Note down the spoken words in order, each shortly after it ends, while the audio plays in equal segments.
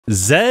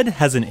Zed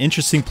has an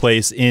interesting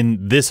place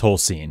in this whole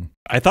scene.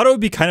 I thought it would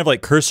be kind of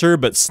like Cursor,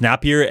 but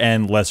snappier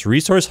and less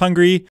resource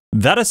hungry.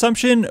 That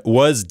assumption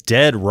was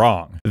dead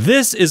wrong.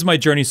 This is my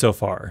journey so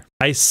far.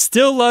 I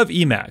still love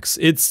Emacs.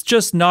 It's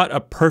just not a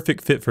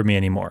perfect fit for me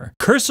anymore.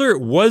 Cursor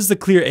was the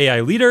clear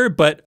AI leader,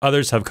 but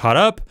others have caught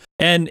up.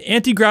 And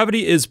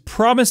Antigravity is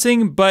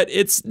promising, but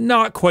it's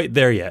not quite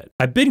there yet.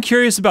 I've been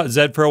curious about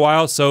Zed for a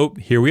while, so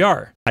here we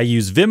are. I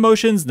use Vim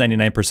motions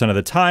 99% of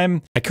the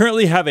time. I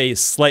currently have a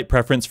slight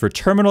preference for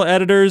terminal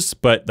editors,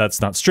 but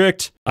that's not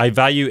strict. I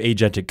value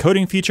agentic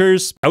coding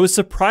features. I was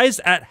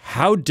surprised at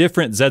how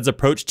different Zed's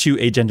approach to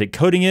agentic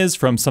coding is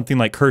from something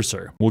like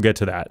Cursor. We'll get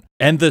to that.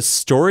 And the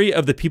story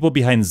of the people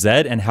behind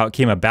Zed and how it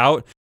came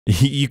about,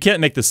 you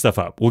can't make this stuff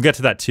up. We'll get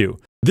to that too.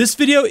 This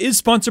video is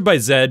sponsored by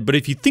Zed, but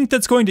if you think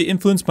that's going to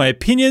influence my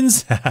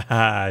opinions,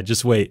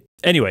 just wait.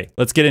 Anyway,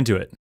 let's get into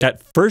it.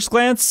 At first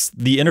glance,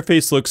 the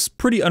interface looks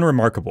pretty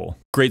unremarkable.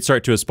 Great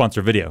start to a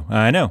sponsored video,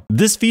 I know.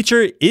 This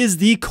feature is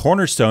the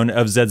cornerstone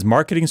of Zed's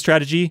marketing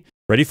strategy.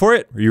 Ready for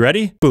it? Are you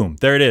ready? Boom,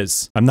 there it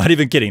is. I'm not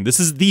even kidding. This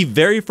is the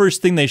very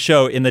first thing they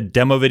show in the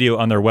demo video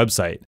on their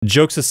website.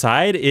 Jokes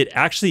aside, it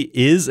actually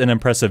is an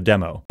impressive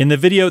demo. In the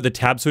video, the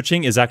tab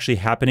switching is actually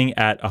happening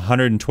at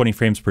 120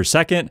 frames per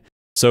second.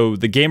 So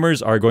the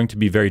gamers are going to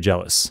be very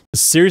jealous.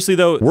 Seriously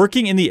though,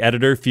 working in the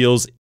editor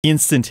feels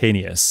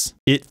instantaneous.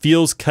 It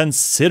feels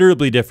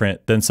considerably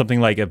different than something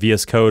like a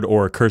VS Code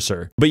or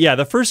Cursor. But yeah,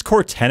 the first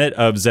core tenet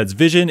of Zed's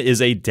vision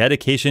is a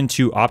dedication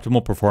to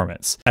optimal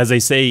performance. As they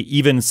say,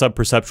 even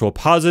subperceptual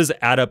pauses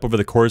add up over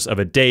the course of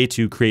a day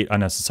to create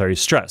unnecessary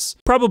stress.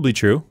 Probably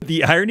true.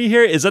 The irony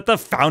here is that the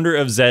founder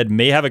of Zed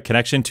may have a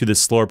connection to the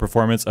slower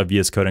performance of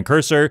VS Code and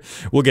Cursor.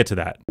 We'll get to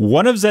that.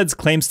 One of Zed's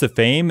claims to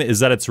fame is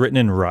that it's written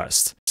in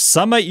Rust.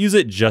 Some might use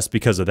it just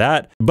because of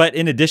that, but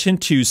in addition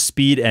to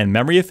speed and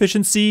memory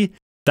efficiency,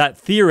 that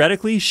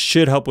theoretically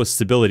should help with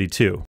stability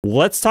too.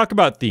 Let's talk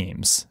about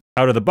themes.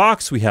 Out of the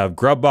box, we have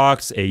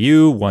Grubbox,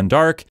 AU, One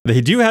Dark.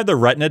 They do have the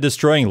retina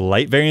destroying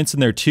light variants in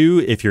there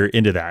too, if you're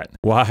into that.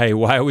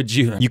 Why would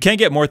you? You can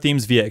get more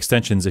themes via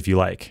extensions if you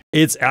like.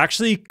 It's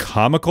actually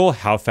comical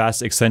how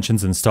fast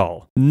extensions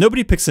install.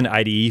 Nobody picks an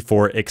IDE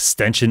for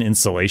extension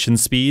installation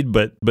speed,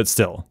 but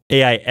still.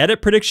 AI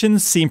edit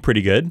predictions seem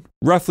pretty good,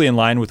 roughly in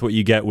line with what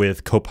you get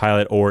with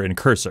Copilot or in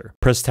Cursor.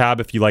 Press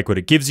tab if you like what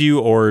it gives you,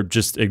 or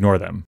just ignore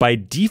them. By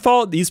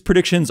default, these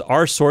predictions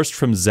are sourced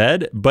from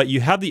Zed, but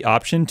you have the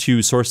option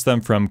to source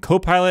them from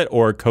Copilot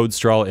or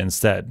CodeStrawl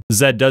instead.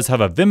 Zed does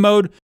have a Vim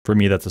mode. For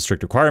me, that's a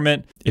strict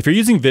requirement. If you're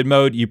using vid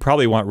mode, you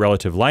probably want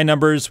relative line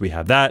numbers. We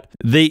have that.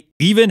 They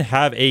even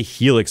have a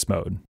Helix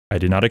mode. I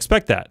did not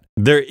expect that.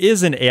 There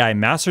is an AI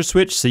master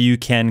switch, so you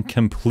can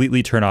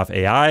completely turn off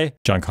AI.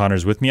 John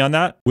Connor's with me on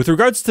that. With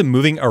regards to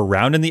moving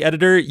around in the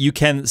editor, you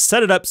can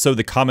set it up so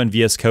the common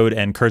VS Code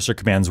and Cursor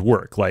commands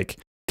work, like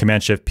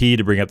Command-Shift-P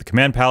to bring up the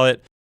command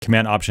palette,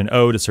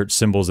 Command-Option-O to search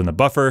symbols in the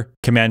buffer,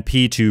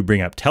 Command-P to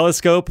bring up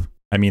telescope,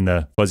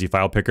 the fuzzy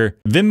file picker.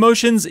 Vim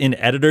motions in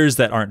editors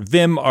that aren't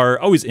Vim are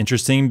always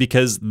interesting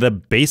because the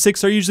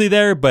basics are usually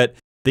there, but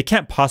they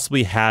can't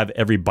possibly have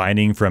every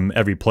binding from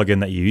every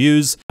plugin that you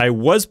use. I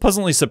was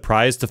pleasantly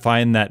surprised to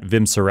find that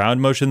Vim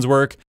surround motions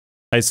work.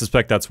 I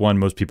suspect that's one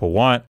most people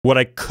want. What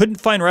I couldn't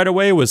find right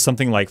away was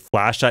something like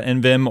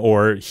flash.nvim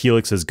or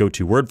Helix's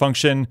go-to-word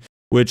function,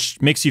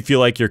 which makes you feel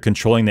like you're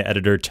controlling the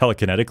editor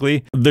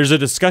telekinetically. There's a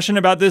discussion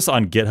about this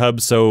on GitHub,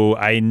 so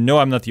I know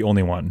I'm not the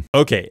only one.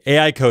 Okay,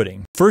 AI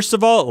coding. First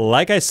of all,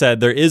 like I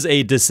said, there is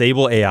a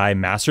disable AI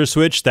master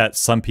switch that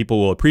some people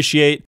will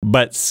appreciate,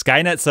 but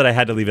Skynet said I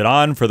had to leave it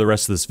on for the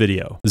rest of this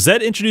video.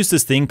 Zed introduced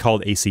this thing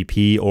called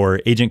ACP,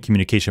 or Agent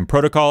Communication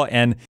Protocol,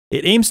 and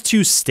it aims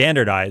to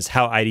standardize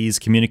how IDEs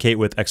communicate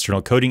with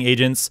external coding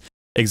agents,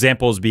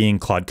 examples being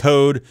Claude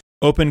Code,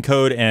 Open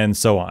Code, and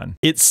so on.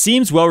 It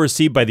seems well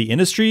received by the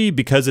industry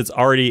because it's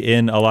already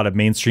in a lot of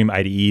mainstream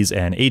IDEs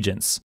and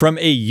agents. From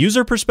a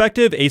user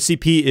perspective,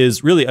 ACP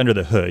is really under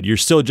the hood. You're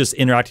still just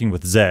interacting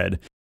with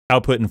Zed.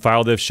 Output and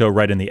file diff show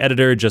right in the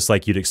editor, just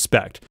like you'd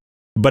expect.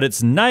 But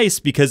it's nice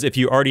because if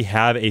you already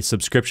have a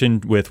subscription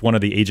with one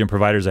of the agent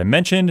providers I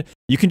mentioned,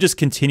 you can just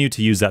continue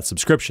to use that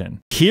subscription.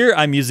 Here,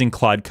 I'm using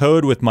Claude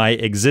Code with my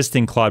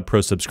existing Claude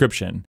Pro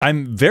subscription.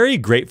 I'm very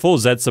grateful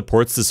Zed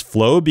supports this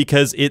flow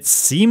because it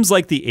seems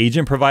like the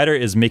agent provider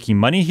is making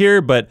money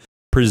here, but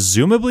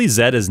presumably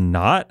Zed is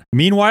not.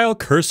 Meanwhile,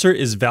 Cursor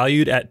is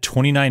valued at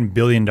 $29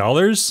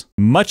 billion,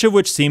 much of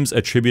which seems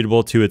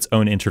attributable to its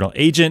own internal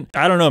agent.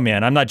 I don't know,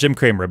 man, I'm not Jim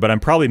Cramer, but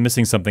I'm probably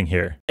missing something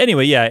here.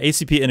 Anyway, yeah,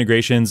 ACP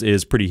integrations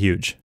is pretty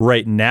huge.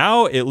 Right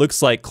now, it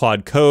looks like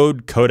Claude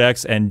Code,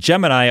 Codex, and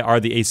Gemini are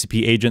the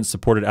ACP agents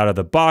supported out of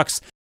the box,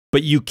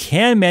 but you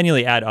can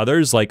manually add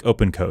others like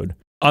Open Code.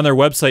 On their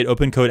website,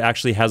 OpenCode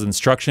actually has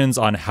instructions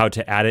on how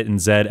to add it in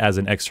Zed as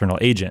an external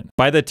agent.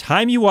 By the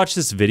time you watch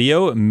this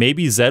video,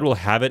 maybe Zed will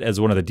have it as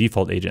one of the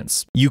default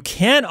agents. You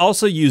can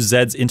also use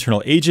Zed's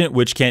internal agent,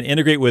 which can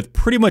integrate with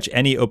pretty much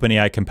any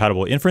OpenAI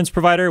compatible inference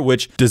provider,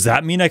 which does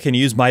that mean I can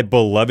use my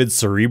beloved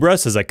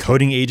Cerebrus as a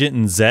coding agent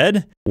in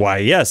Zed? Why,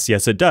 yes,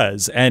 it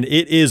does. And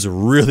it is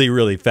really,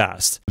 really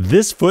fast.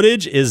 This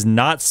footage is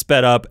not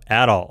sped up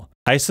at all.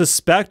 I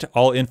suspect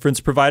all inference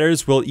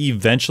providers will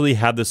eventually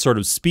have this sort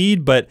of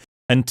speed, but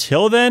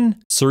until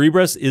then,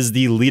 Cerebrus is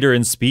the leader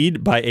in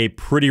speed by a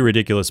pretty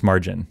ridiculous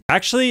margin.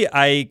 Actually,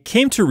 I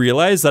came to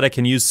realize that I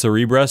can use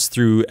Cerebrus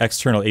through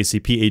external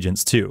ACP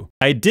agents too.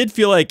 I did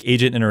feel like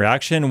agent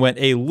interaction went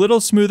a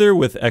little smoother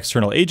with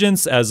external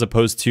agents as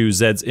opposed to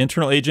Zed's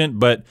internal agent,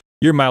 but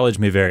your mileage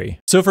may vary.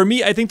 So for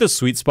me, I think the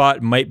sweet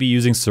spot might be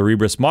using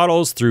Cerebrus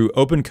models through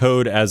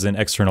OpenCode as an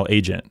external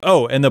agent.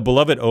 Oh, and the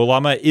beloved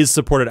Ollama is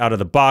supported out of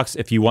the box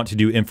if you want to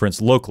do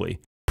inference locally.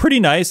 Pretty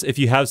nice if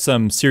you have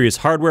some serious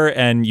hardware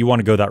and you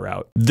want to go that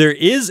route. There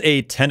is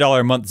a $10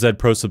 a month Zed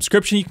Pro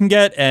subscription you can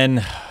get,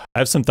 and I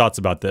have some thoughts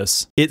about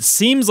this. It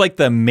seems like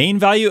the main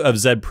value of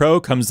Zed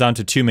Pro comes down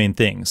to two main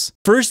things.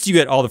 First, you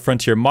get all the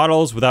frontier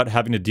models without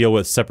having to deal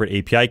with separate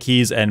API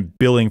keys and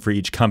billing for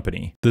each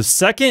company. The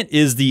second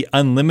is the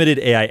unlimited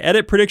AI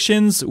edit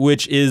predictions,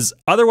 which is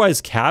otherwise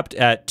capped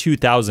at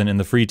 2,000 in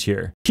the free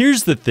tier.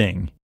 Here's the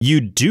thing.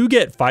 You do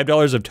get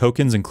 $5 of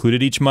tokens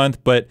included each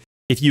month, but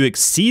if you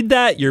exceed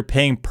that, you're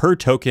paying per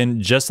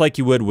token just like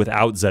you would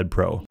without Zed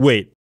Pro.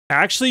 Wait,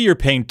 actually you're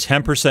paying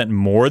 10%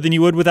 more than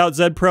you would without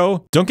Zed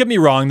Pro? Don't get me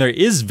wrong, there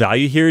is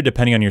value here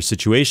depending on your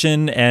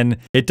situation, and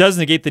it does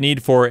negate the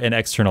need for an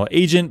external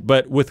agent,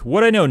 but with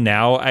what I know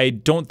now, I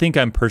don't think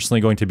I'm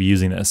personally going to be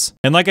using this.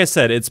 And like I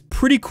said, it's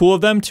pretty cool of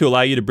them to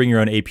allow you to bring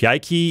your own API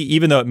key,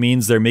 even though it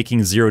means they're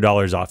making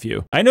 $0 off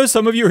you. I know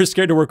some of you are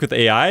scared to work with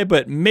AI,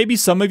 but maybe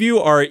some of you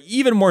are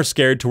even more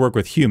scared to work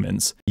with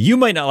humans. You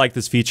might not like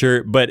this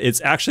feature, but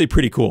it's actually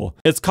pretty cool.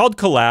 It's called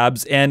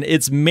Collabs, and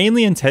it's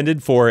mainly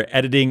intended for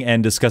editing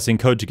and discussing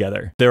code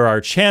together. There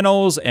are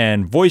channels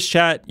and voice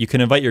chat. You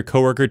can invite your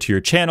coworker to your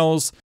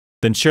channels,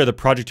 then share the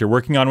project you're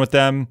working on with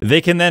them.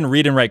 They can then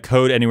read and write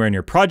code anywhere in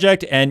your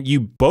project, and you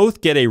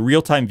both get a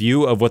real-time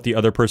view of what the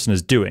other person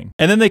is doing.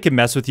 And then they can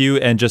mess with you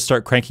and just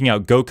start cranking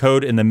out Go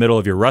code in the middle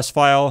of your Rust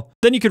file.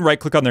 Then you can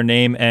right-click on their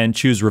name and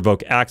choose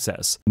Revoke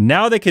Access.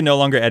 Now they can no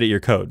longer edit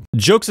your code.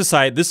 Jokes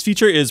aside, this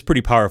feature is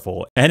pretty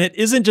powerful, and it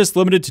isn't just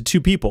limited to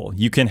 2 people.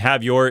 You can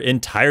have your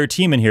entire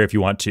team in here if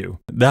you want to.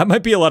 That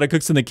might be a lot of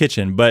cooks in the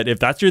kitchen, but if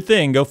that's your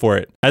thing, go for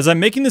it. As I'm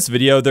making this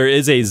video, there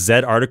is a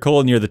Zed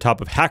article near the top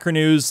of Hacker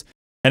News,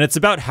 and it's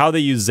about how they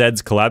use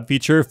Zed's collab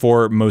feature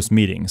for most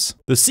meetings.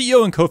 The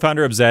CEO and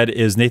co-founder of Zed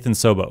is Nathan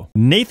Sobo.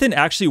 Nathan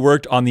actually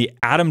worked on the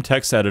Atom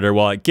text editor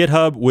while at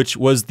GitHub, which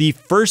was the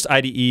first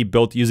IDE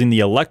built using the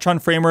Electron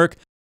framework,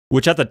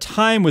 which at the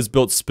time was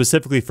built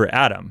specifically for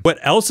Atom. What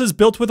else is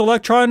built with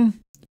Electron?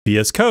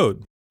 VS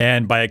Code.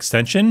 And by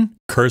extension,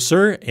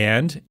 Cursor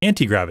and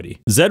Antigravity.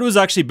 Zed was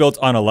actually built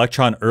on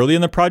Electron early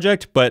in the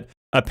project, but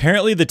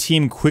apparently the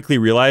team quickly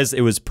realized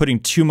it was putting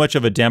too much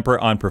of a damper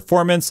on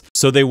performance,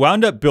 so they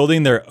wound up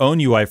building their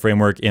own UI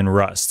framework in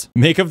Rust.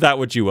 Make of that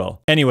what you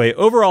will. Anyway,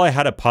 overall I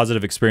had a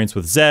positive experience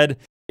with Zed.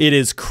 It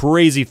is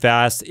crazy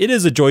fast. It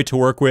is a joy to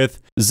work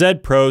with.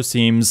 Zed Pro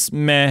seems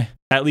meh,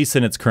 at least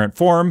in its current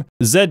form.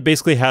 Zed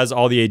basically has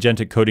all the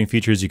agentic coding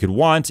features you could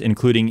want,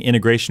 including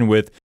integration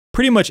with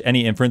pretty much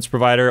any inference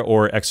provider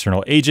or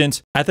external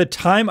agent. At the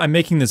time I'm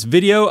making this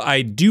video,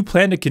 I do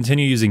plan to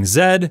continue using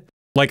Zed.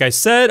 Like I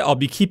said, I'll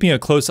be keeping a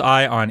close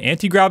eye on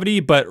Antigravity,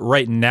 but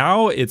right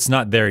now it's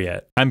not there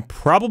yet. I'm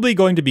probably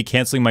going to be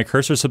canceling my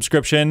Cursor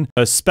subscription,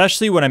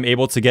 especially when I'm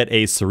able to get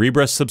a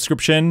Cerebrus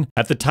subscription.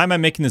 At the time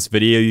I'm making this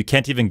video, you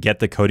can't even get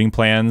the coding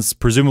plans.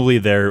 Presumably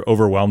they're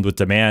overwhelmed with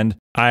demand.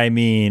 I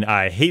mean,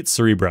 I hate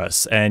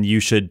Cerebrus, and you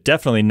should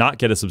definitely not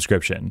get a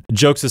subscription.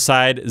 Jokes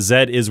aside,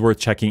 Zed is worth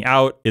checking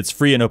out. It's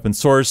free and open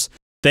source.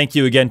 Thank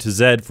you again to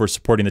Zed for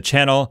supporting the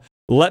channel.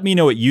 Let me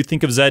know what you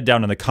think of Zed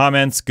down in the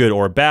comments, good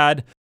or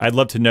bad. I'd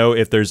love to know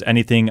if there's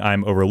anything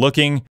I'm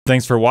overlooking.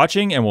 Thanks for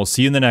watching, and we'll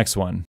see you in the next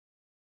one.